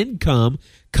my income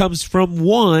comes from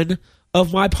one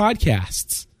of my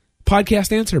podcasts,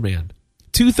 Podcast Answer Man.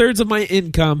 2/3 of my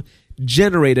income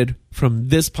generated from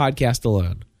this podcast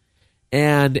alone.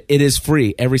 And it is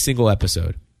free every single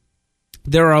episode.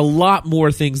 There are a lot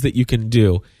more things that you can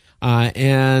do. We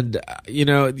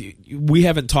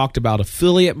haven't talked about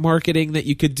affiliate marketing that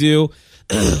you could do.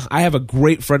 I have a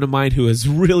great friend of mine who is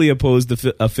really opposed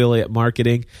to affiliate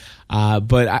marketing,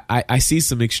 but I see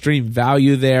some extreme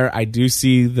value there. I do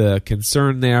see the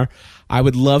concern there. I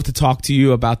would love to talk to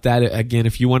you about that. Again,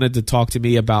 if you wanted to talk to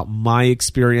me about my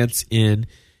experience in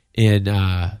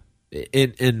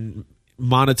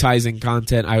monetizing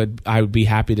content, I would be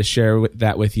happy to share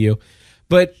that with you.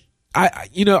 But I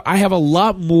have a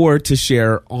lot more to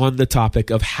share on the topic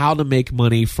of how to make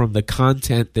money from the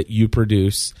content that you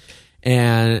produce.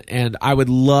 And I would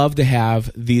love to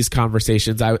have these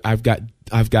conversations. I've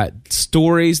got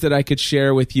stories that I could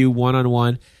share with you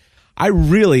one-on-one.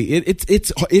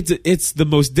 It's the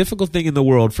most difficult thing in the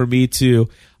world for me to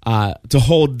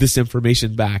hold this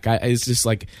information back. It's just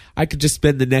like I could just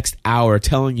spend the next hour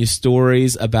telling you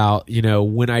stories about,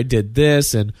 when I did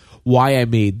this and why I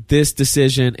made this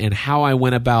decision and how I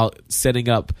went about setting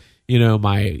up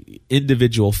my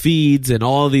individual feeds and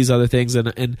all of these other things.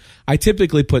 And I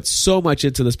typically put so much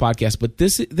into this podcast, but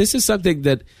this is something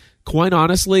that, quite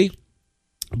honestly,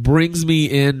 brings me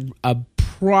in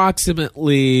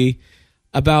approximately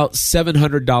about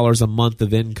 $700 a month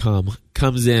of income.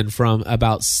 Comes in from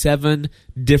about 7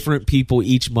 different people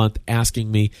each month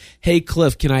asking me, "Hey,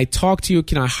 Cliff, can I talk to you?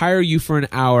 Can I hire you for an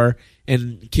hour?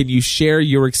 And can you share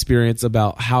your experience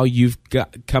about how you've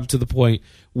come to the point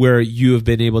where you have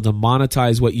been able to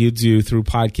monetize what you do through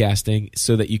podcasting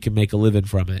so that you can make a living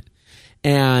from it?"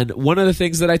 And one of the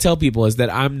things that I tell people is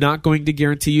that I'm not going to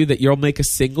guarantee you that you'll make a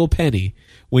single penny.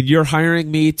 When you're hiring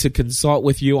me to consult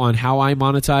with you on how I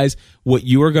monetize, what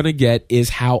you are going to get is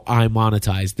how I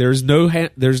monetize. There's no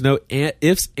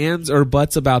ifs, ands, or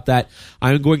buts about that.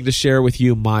 I'm going to share with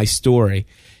you my story.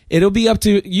 It'll be up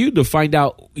to you to find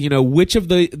out, which of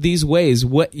these ways,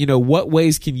 what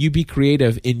ways can you be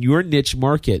creative in your niche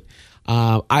market.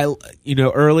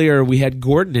 Earlier we had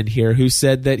Gordon in here who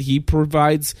said that he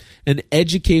provides an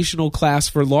educational class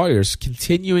for lawyers,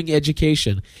 continuing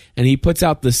education, and he puts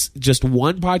out this just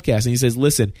one podcast and he says,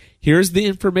 "Listen, here's the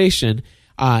information,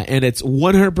 and it's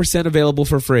 100% available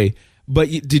for free. But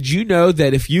did you know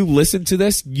that if you listen to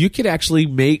this, you could actually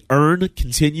earn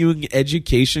continuing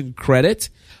education credit?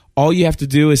 All you have to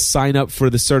do is sign up for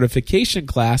the certification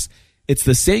class. It's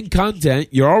the same content.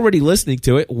 You're already listening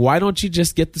to it. Why don't you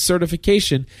just get the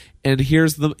certification? And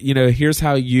here's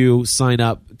how you sign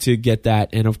up to get that.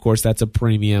 And of course, that's a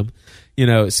premium.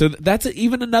 So that's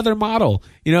even another model.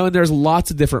 And there's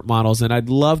lots of different models. And I'd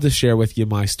love to share with you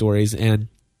my stories. And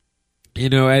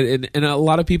and a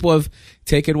lot of people have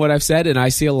taken what I've said, and I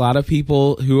see a lot of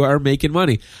people who are making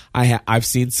money. I've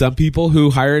seen some people who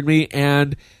hired me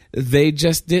and they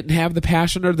just didn't have the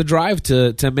passion or the drive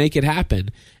to make it happen.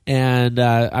 And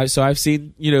so I've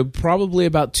seen, probably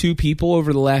about 2 people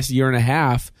over the last year and a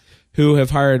half who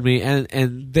have hired me,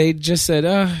 and they just said,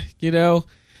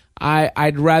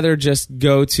 I'd rather just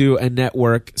go to a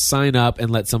network, sign up,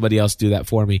 and let somebody else do that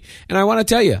for me. And I want to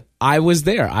tell you, I was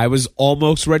there. I was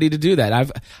almost ready to do that.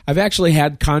 I've actually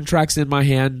had contracts in my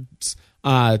hands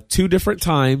 2 different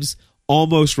times,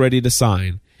 almost ready to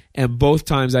sign. And both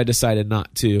times I decided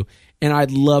not to. And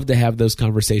I'd love to have those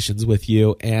conversations with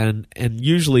you. And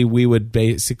usually we would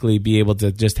basically be able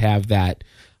to just have that,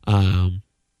 in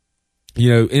a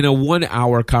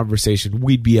 1-hour conversation,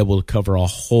 we'd be able to cover a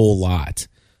whole lot.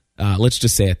 Let's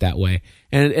just say it that way.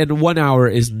 And 1 hour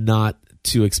is not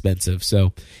too expensive.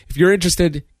 So if you're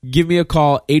interested, give me a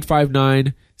call.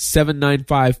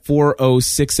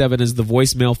 859-795-4067 is the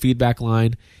voicemail feedback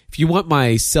line. If you want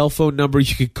my cell phone number,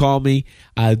 you can call me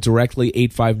directly,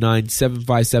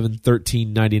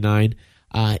 859-757-1399.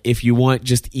 If you want,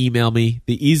 just email me.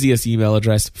 The easiest email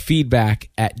address,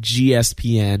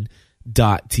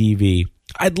 feedback@gspn.tv.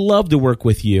 I'd love to work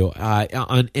with you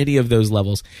on any of those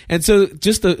levels. And so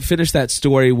just to finish that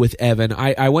story with Evan,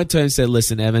 I went to him and said,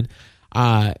 "Listen, Evan,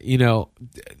 I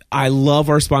love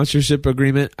our sponsorship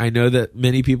agreement. I know that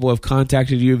many people have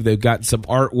contacted you. They've gotten some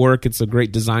artwork and some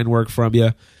great design work from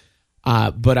you.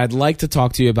 But I'd like to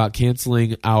talk to you about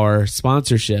canceling our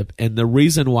sponsorship. And the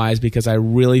reason why is because I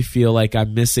really feel like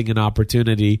I'm missing an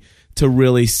opportunity to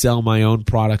really sell my own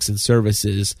products and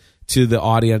services to the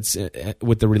audience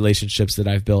with the relationships that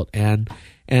I've built. And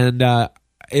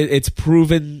it's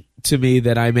proven to me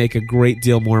that I make a great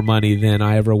deal more money than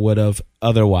I ever would have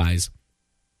otherwise.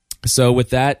 So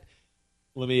with that,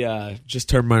 let me just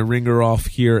turn my ringer off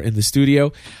here in the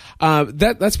studio.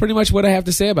 That's pretty much what I have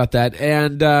to say about that.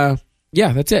 And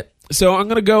that's it. So I'm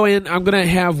going to go in. I'm going to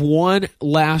have one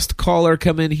last caller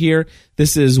come in here.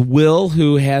 This is Will,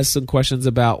 who has some questions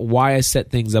about why I set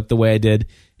things up the way I did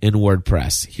in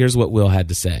WordPress. Here's what Will had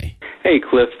to say. Hey,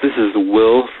 Cliff. This is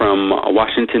Will from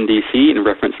Washington, D.C., in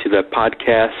reference to the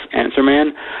podcast Answer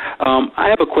Man. I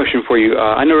have a question for you.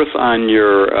 I noticed on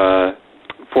your,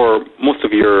 for most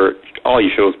of all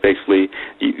your shows, basically,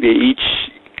 they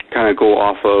each kind of go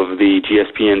off of the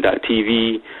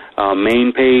gspn.tv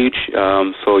main page.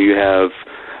 So you have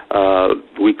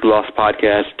Weekly Lost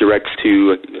Podcast directs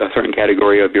to a certain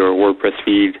category of your WordPress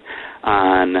feed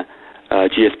on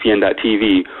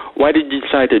gspn.tv. Why did you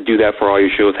decide to do that for all your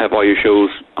shows, have all your shows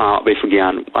basically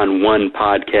on one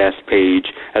podcast page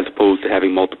as opposed to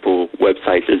having multiple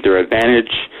websites? Is there an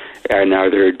advantage and are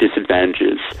there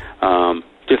disadvantages?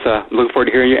 Just looking forward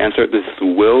to hearing your answer. This is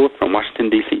Will from Washington,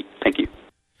 D.C. Thank you.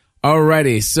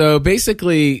 Alrighty, so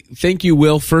basically, thank you,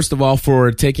 Will, first of all,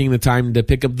 for taking the time to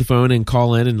pick up the phone and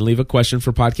call in and leave a question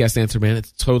for Podcast Answer Man.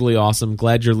 It's totally awesome.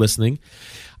 Glad you're listening.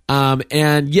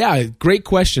 Great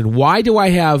question. Why do I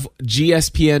have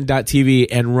gspn.tv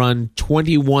and run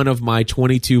 21 of my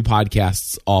 22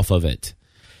 podcasts off of it?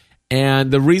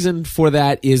 And the reason for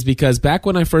that is because back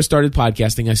when I first started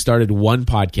podcasting, I started one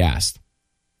podcast.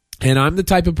 And I'm the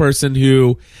type of person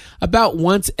who about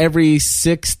once every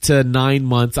 6 to 9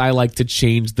 months, I like to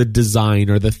change the design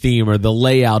or the theme or the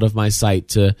layout of my site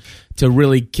to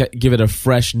really give it a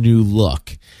fresh new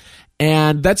look.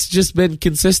 And that's just been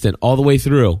consistent all the way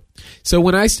through. So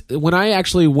when I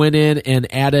actually went in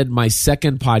and added my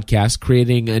second podcast,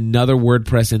 creating another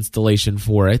WordPress installation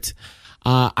for it,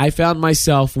 I found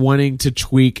myself wanting to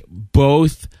tweak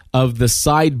both of the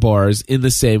sidebars in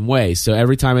the same way. So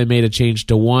every time I made a change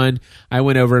to one, I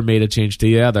went over and made a change to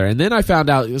the other. And then I found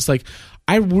out it's like,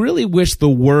 I really wish the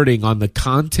wording on the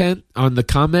content, on the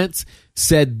comments,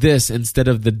 said this instead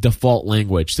of the default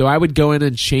language. So I would go in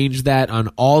and change that on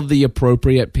all the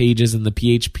appropriate pages in the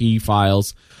PHP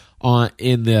files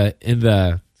in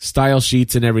the style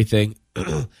sheets and everything.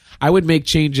 I would make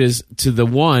changes to the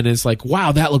one, and it's like,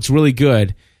 wow, that looks really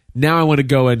good. Now I want to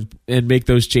go and make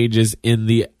those changes in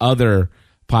the other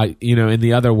in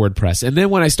the other WordPress. And then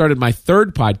when I started my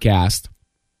third podcast,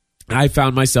 I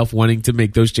found myself wanting to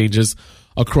make those changes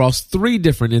across 3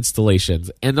 different installations.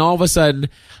 And all of a sudden,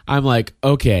 I'm like,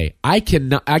 okay, I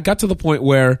got to the point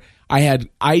where I had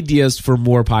ideas for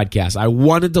more podcasts. I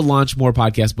wanted to launch more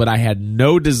podcasts, but I had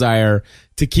no desire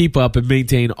to keep up and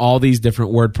maintain all these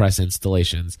different WordPress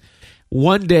installations.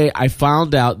 One day, I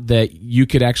found out that you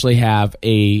could actually have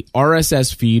a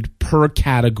RSS feed per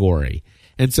category.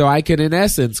 And so I could, in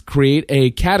essence, create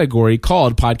a category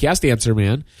called Podcast Answer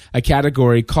Man, a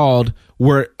category called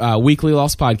Weekly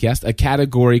Lost Podcast, a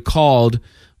category called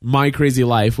My Crazy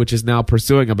Life, which is now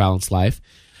Pursuing a Balanced Life.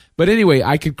 But anyway,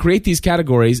 I could create these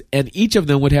categories, and each of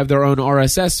them would have their own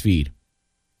RSS feed.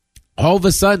 All of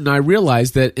a sudden, I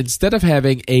realized that instead of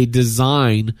having a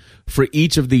design for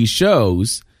each of these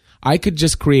shows, I could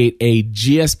just create a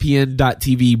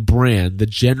gspn.tv brand, the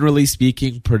Generally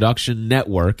Speaking Production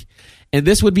Network, and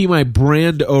this would be my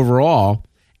brand overall,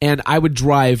 and I would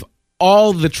drive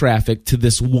all the traffic to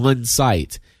this one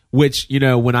site, which,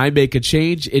 when I make a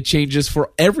change, it changes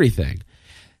for everything.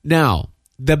 Now,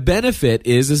 the benefit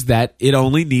is that it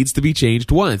only needs to be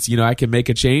changed once. I can make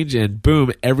a change and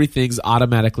boom, everything's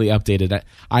automatically updated.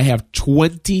 I have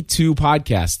 22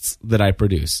 podcasts that I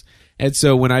produce. And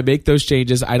so when I make those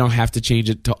changes, I don't have to change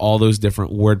it to all those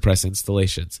different WordPress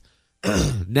installations.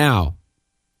 Now,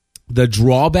 the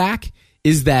drawback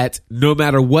is that no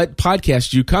matter what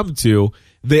podcast you come to,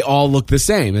 they all look the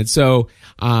same. And so,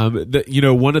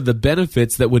 one of the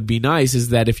benefits that would be nice is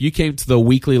that if you came to the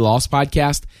Weekly Lost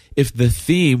podcast, if the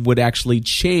theme would actually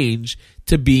change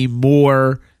to be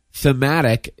more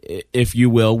thematic, if you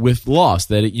will, with Lost,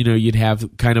 that, you'd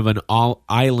have kind of an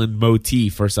all-island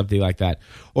motif or something like that.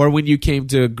 Or when you came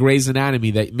to Grey's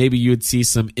Anatomy, that maybe you would see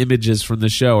some images from the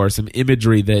show or some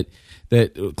imagery that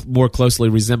more closely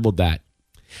resembled that.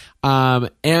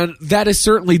 And that is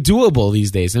certainly doable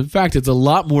these days. In fact, it's a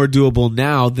lot more doable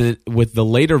now than with the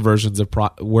later versions of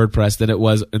WordPress than it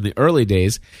was in the early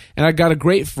days. And I got a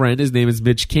great friend, his name is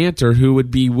Mitch Cantor, who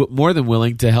would be more than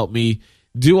willing to help me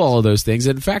do all of those things.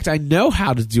 In fact, I know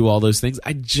how to do all those things.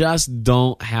 I just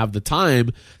don't have the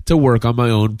time to work on my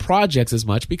own projects as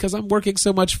much because I'm working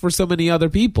so much for so many other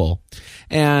people.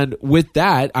 And with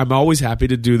that, I'm always happy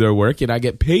to do their work and I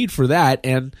get paid for that.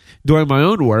 And doing my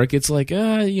own work, it's like,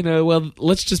 well,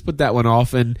 let's just put that one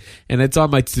off and it's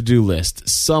on my to-do list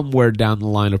somewhere down the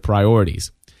line of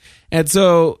priorities. And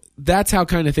so that's how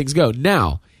kind of things go.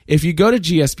 Now, if you go to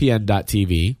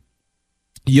gspn.tv,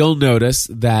 you'll notice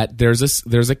that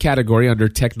there's a category under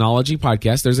technology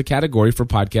podcast. There's a category for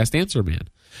Podcast Answer Man.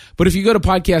 But if you go to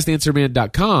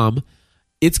podcastanswerman.com,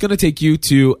 it's going to take you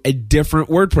to a different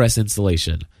WordPress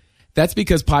installation. That's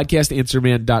because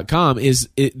podcastanswerman.com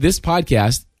this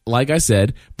podcast, like I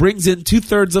said, brings in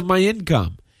 2/3 of my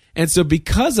income. And so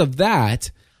because of that,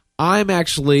 I'm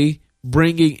actually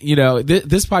bringing,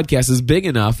 this podcast is big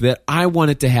enough that I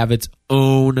want it to have its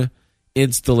own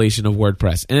installation of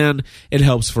WordPress, and it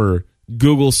helps for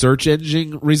Google search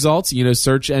engine results,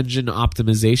 search engine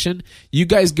optimization. You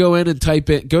guys go in and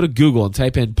go to Google and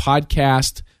type in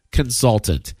podcast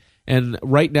consultant. And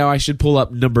right now I should pull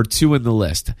up number 2 in the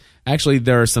list. Actually,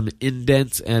 there are some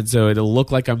indents, and so it'll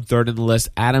look like I'm 3rd in the list.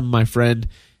 Adam, my friend,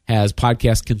 has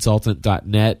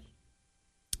podcastconsultant.net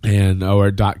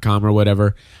or .com or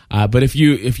whatever. But if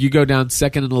you go down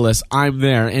 2nd in the list, I'm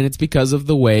there, and it's because of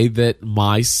the way that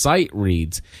my site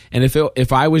reads. And if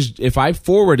I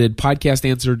forwarded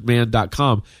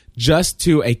podcastanswerman.com just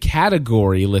to a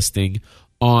category listing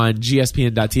on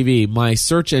gspn.tv, my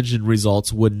search engine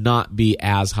results would not be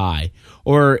as high,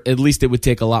 or at least it would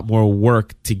take a lot more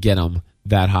work to get them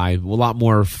that high. A lot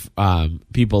more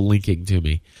people linking to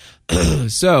me.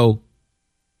 So,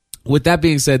 with that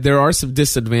being said, there are some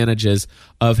disadvantages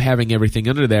of having everything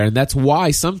under there, and that's why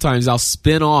sometimes I'll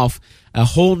spin off a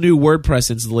whole new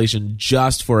WordPress installation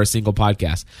just for a single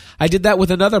podcast. I did that with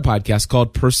another podcast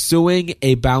called Pursuing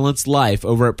a Balanced Life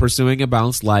over at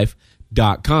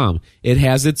pursuingabalancedlife.com. It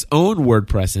has its own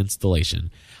WordPress installation.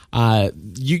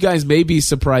 You guys may be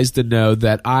surprised to know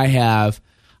that I have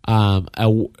a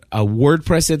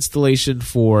WordPress installation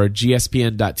for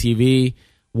gspn.tv,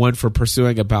 one for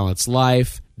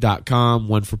pursuingabalancedlife.com,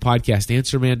 one for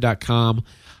podcastanswerman.com.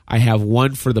 I have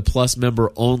one for the Plus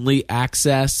member only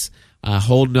access, a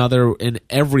whole nother, and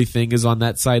everything is on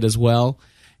that site as well.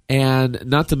 And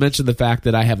not to mention the fact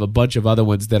that I have a bunch of other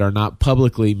ones that are not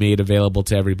publicly made available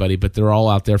to everybody, but they're all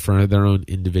out there for their own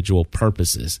individual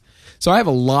purposes. So I have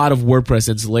a lot of WordPress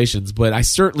installations, but I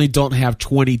certainly don't have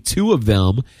 22 of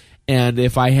them. And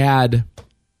if I had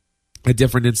a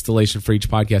different installation for each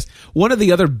podcast. One of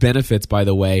the other benefits, by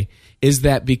the way, is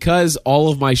that because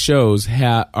all of my shows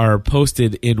are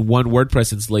posted in one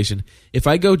WordPress installation, if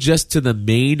I go just to the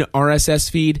main RSS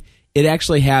feed, it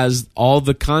actually has all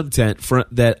the content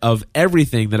of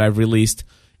everything that I've released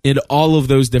in all of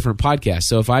those different podcasts.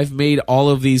 So if I've made all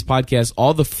of these podcasts,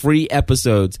 all the free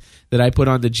episodes that I put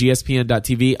on the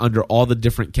gspn.tv under all the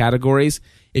different categories,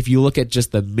 if you look at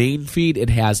just the main feed,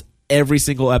 it has every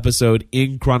single episode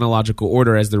in chronological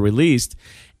order as they're released.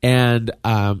 And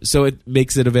so it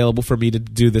makes it available for me to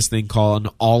do this thing called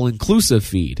an all-inclusive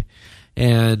feed.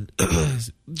 And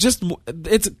just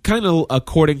it's kind of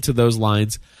according to those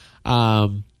lines.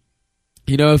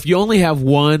 If you only have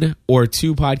 1 or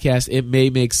 2 podcasts, it may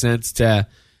make sense to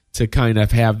kind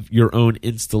of have your own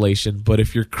installation. But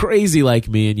if you're crazy like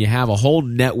me and you have a whole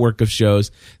network of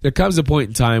shows, there comes a point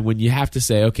in time when you have to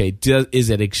say, okay, is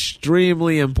it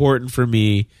extremely important for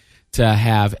me to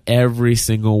have every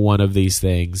single one of these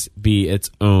things be its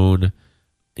own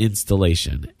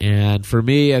installation? And for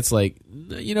me, it's like,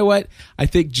 you know what? I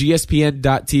think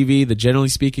GSPN.TV, the Generally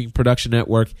Speaking Production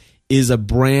Network, is a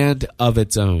brand of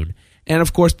its own. And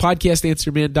of course,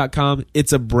 podcastanswerman.com,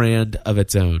 it's a brand of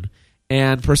its own.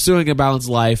 And Pursuing a Balanced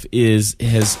Life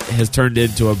has turned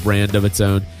into a brand of its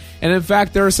own. And in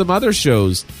fact, there are some other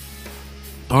shows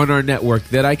on our network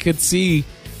that I could see,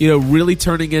 really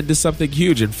turning into something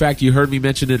huge. In fact, you heard me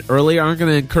mention it earlier. I'm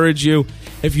going to encourage you,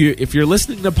 if you're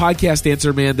listening to Podcast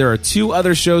Answer Man, there are 2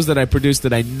 other shows that I produce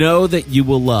that I know that you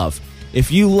will love. If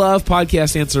you love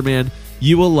Podcast Answer Man,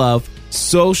 you will love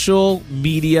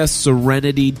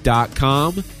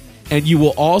socialmediaserenity.com. And you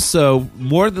will also,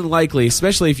 more than likely,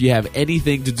 especially if you have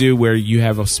anything to do where you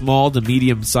have a small to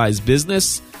medium-sized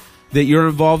business that you're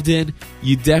involved in,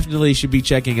 you definitely should be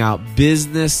checking out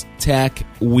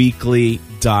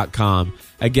businesstechweekly.com.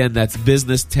 Again, that's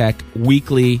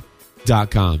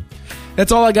businesstechweekly.com.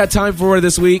 That's all I got time for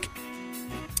this week.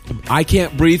 I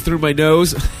can't breathe through my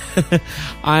nose.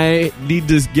 I need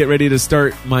to get ready to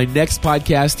start my next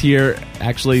podcast here,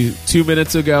 actually 2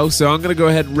 minutes ago. So I'm going to go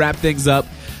ahead and wrap things up.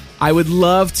 I would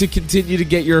love to continue to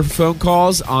get your phone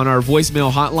calls on our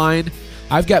voicemail hotline.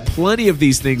 I've got plenty of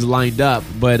these things lined up,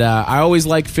 but I always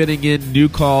like fitting in new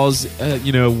calls,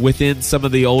 within some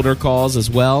of the older calls as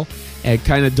well, and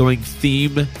kind of doing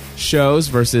theme shows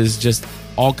versus just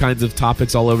all kinds of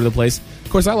topics all over the place.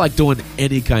 Of course, I like doing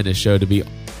any kind of show, to be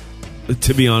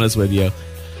honest with you.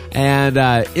 And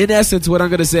in essence, what I'm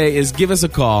going to say is give us a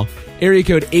call. Area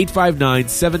code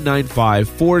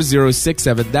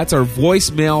 859-795-4067. That's our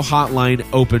voicemail hotline,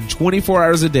 open 24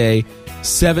 hours a day,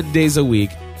 7 days a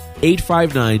week.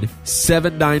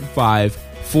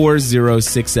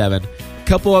 859-795-4067.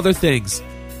 Couple other things.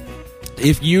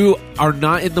 If you are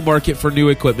not in the market for new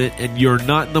equipment and you're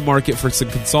not in the market for some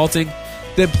consulting,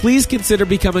 then please consider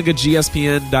becoming a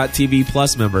GSPN.TV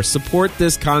Plus member. Support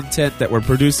this content that we're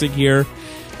producing here.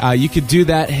 You can do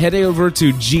that. Head over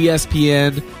to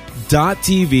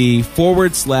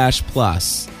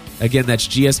GSPN.TV/plus. Again, that's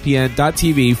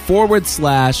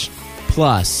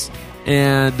GSPN.TV/plus.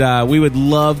 And we would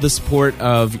love the support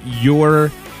of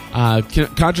your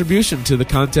contribution to the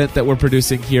content that we're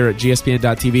producing here at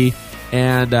GSPN.TV.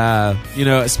 And,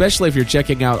 especially if you're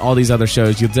checking out all these other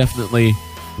shows, you'll definitely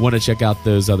want to check out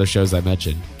those other shows I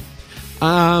mentioned.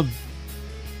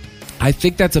 I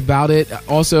think that's about it.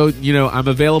 Also, I'm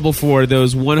available for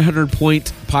those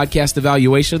 100-point podcast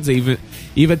evaluations.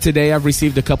 Even today, I've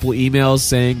received a couple emails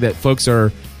saying that folks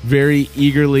are very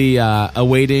eagerly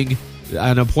awaiting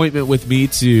an appointment with me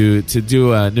to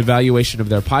do an evaluation of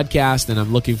their podcast, and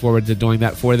I'm looking forward to doing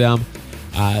that for them.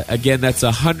 Again, that's a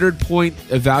 100-point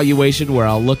evaluation where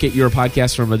I'll look at your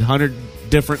podcast from 100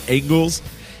 different angles,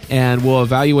 and we'll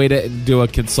evaluate it and do a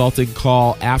consulting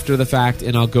call after the fact,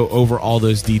 and I'll go over all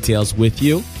those details with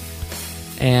you.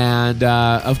 And,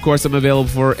 of course, I'm available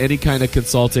for any kind of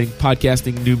consulting,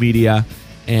 podcasting, new media,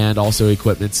 and also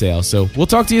equipment sales. So we'll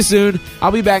talk to you soon.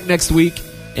 I'll be back next week,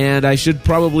 and I should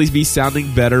probably be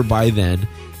sounding better by then.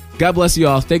 God bless you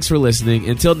all. Thanks for listening.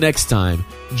 Until next time,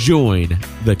 join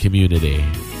the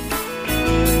community.